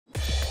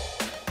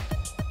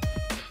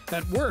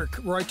At work,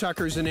 Roy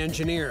Tucker's an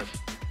engineer.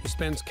 He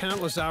spends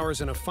countless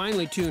hours in a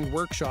finely tuned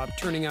workshop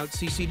turning out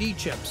CCD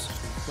chips,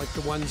 like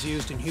the ones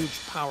used in huge,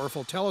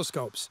 powerful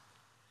telescopes.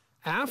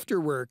 After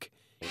work,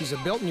 he's a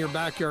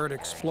built-in-your-backyard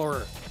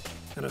explorer,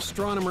 an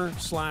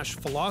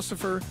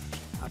astronomer/philosopher,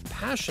 a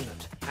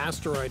passionate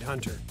asteroid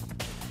hunter.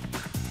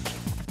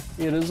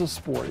 It is a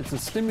sport. It's a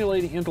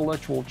stimulating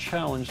intellectual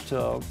challenge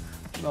to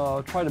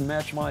try to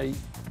match my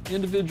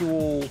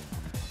individual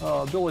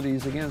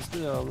abilities against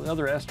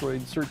other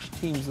asteroid search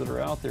teams that are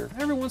out there.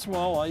 Every once in a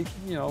while, I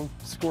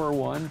score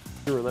one.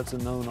 Sure, that's a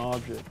known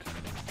object.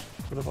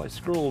 But if I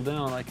scroll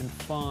down, I can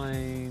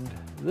find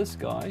this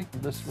guy.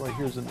 This right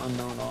here is an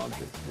unknown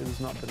object. It has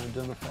not been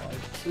identified.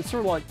 It's sort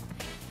of like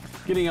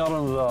getting out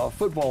on the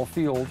football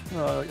field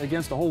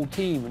against a whole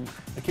team and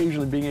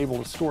occasionally being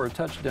able to score a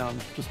touchdown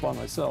just by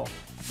myself.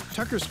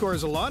 Tucker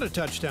scores a lot of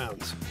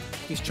touchdowns.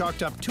 He's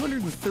chalked up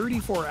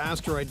 234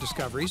 asteroid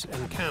discoveries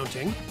and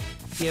counting.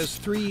 He has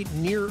 3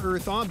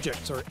 near-Earth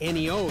objects, or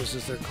NEOs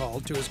as they're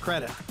called, to his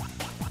credit.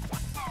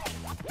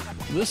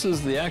 This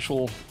is the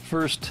actual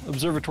first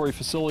observatory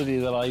facility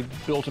that I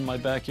built in my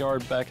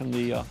backyard back in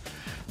the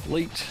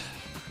late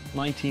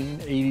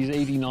 1980s,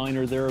 89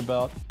 or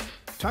thereabout.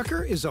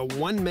 Tucker is a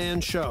one-man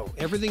show.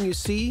 Everything you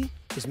see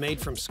is made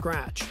from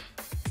scratch.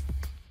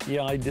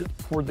 Yeah, I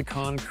poured the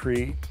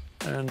concrete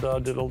and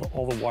did all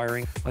the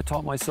wiring. I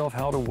taught myself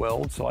how to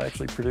weld, so I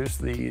actually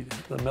produced the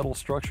metal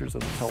structures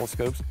of the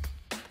telescopes.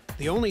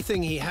 The only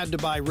thing he had to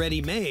buy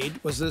ready-made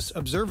was this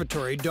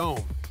observatory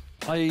dome.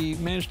 I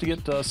managed to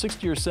get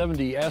 60 or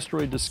 70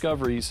 asteroid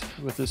discoveries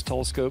with this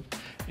telescope,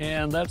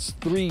 and that's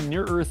 3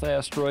 near-Earth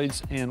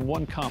asteroids and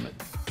 1 comet.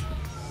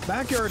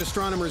 Backyard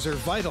astronomers are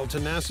vital to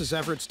NASA's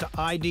efforts to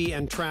ID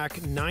and track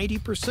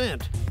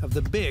 90% of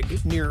the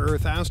big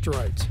near-Earth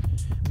asteroids.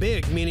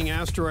 Big meaning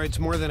asteroids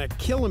more than 1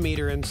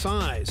 kilometer in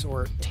size,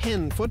 or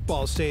 10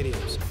 football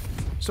stadiums.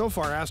 So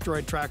far,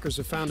 asteroid trackers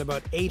have found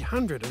about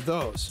 800 of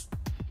those.